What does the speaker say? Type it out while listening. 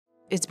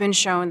It's been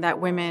shown that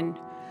women,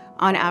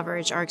 on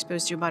average, are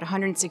exposed to about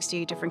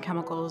 168 different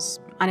chemicals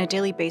on a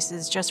daily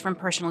basis just from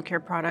personal care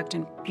product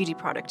and beauty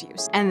product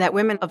use. And that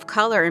women of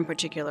color in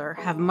particular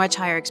have much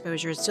higher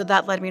exposures. So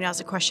that led me to ask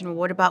the question, well,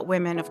 what about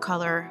women of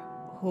color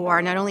who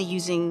are not only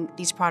using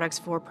these products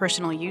for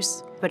personal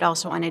use, but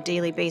also on a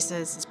daily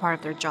basis as part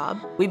of their job?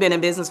 We've been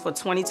in business for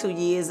 22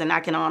 years, and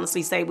I can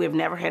honestly say we've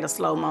never had a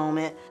slow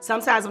moment.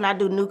 Sometimes when I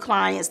do new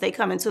clients, they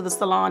come into the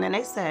salon and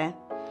they say,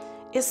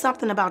 it's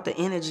something about the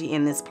energy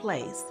in this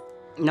place.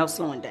 No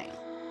slowing down.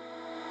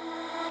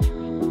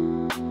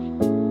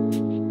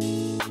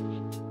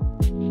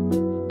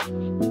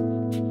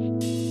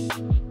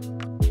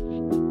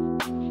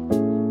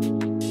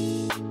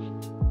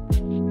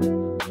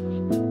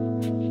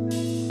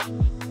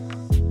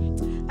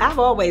 I've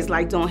always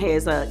liked doing hair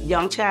as a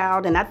young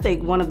child, and I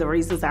think one of the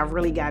reasons I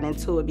really got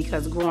into it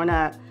because growing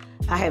up,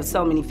 I have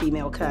so many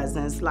female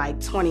cousins,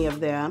 like 20 of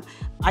them.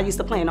 I used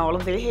to plan all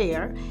of their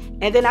hair,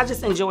 and then I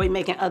just enjoyed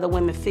making other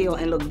women feel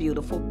and look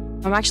beautiful.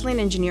 I'm actually an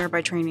engineer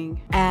by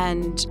training,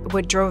 and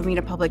what drove me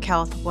to public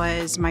health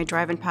was my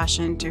drive and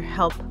passion to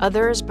help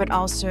others, but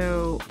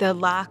also the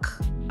lack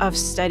of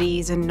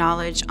studies and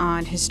knowledge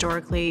on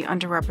historically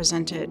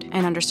underrepresented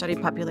and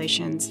understudied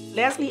populations.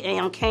 Leslie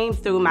Am came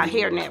through my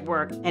hair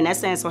network, and that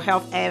stands for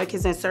Health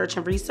Advocates in Search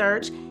and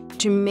Research.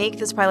 To make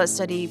this pilot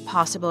study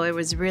possible, it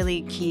was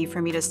really key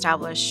for me to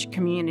establish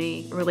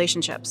community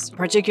relationships,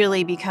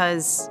 particularly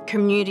because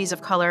communities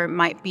of color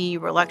might be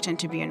reluctant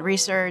to be in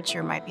research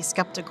or might be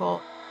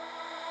skeptical.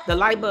 The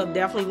light bulb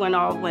definitely went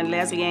off when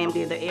Leslie Am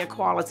did the air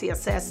quality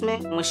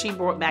assessment. When she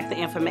brought back the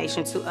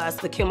information to us,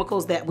 the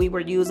chemicals that we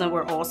were using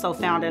were also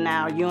found in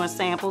our urine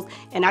samples,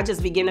 and I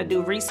just began to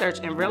do research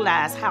and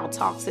realize how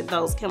toxic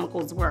those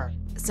chemicals were.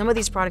 Some of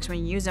these products,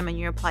 when you use them and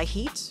you apply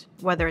heat,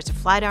 whether it's a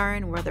flat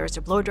iron, whether it's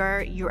a blow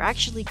dryer, you're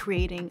actually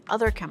creating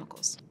other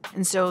chemicals.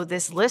 And so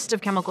this list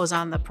of chemicals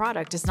on the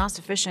product is not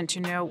sufficient to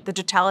know the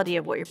totality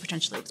of what you're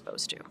potentially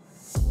exposed to.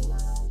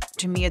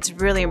 To me, it's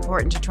really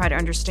important to try to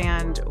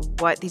understand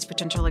what these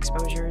potential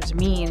exposures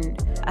mean.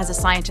 As a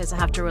scientist, I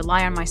have to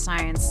rely on my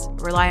science,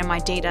 rely on my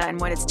data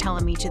and what it's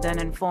telling me to then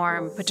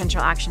inform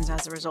potential actions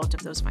as a result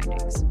of those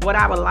findings. What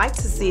I would like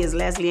to see is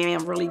Leslie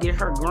Am really get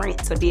her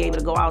grant to be able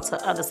to go out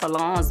to other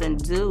salons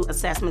and do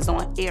assessments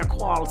on air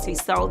quality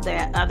so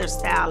that other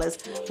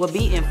stylists will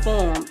be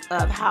informed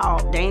of how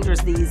dangerous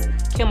these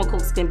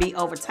chemicals can be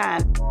over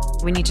time.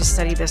 We need to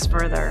study this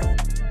further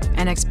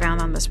and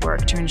expand on this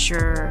work to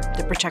ensure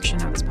the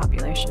protection of this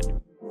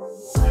population.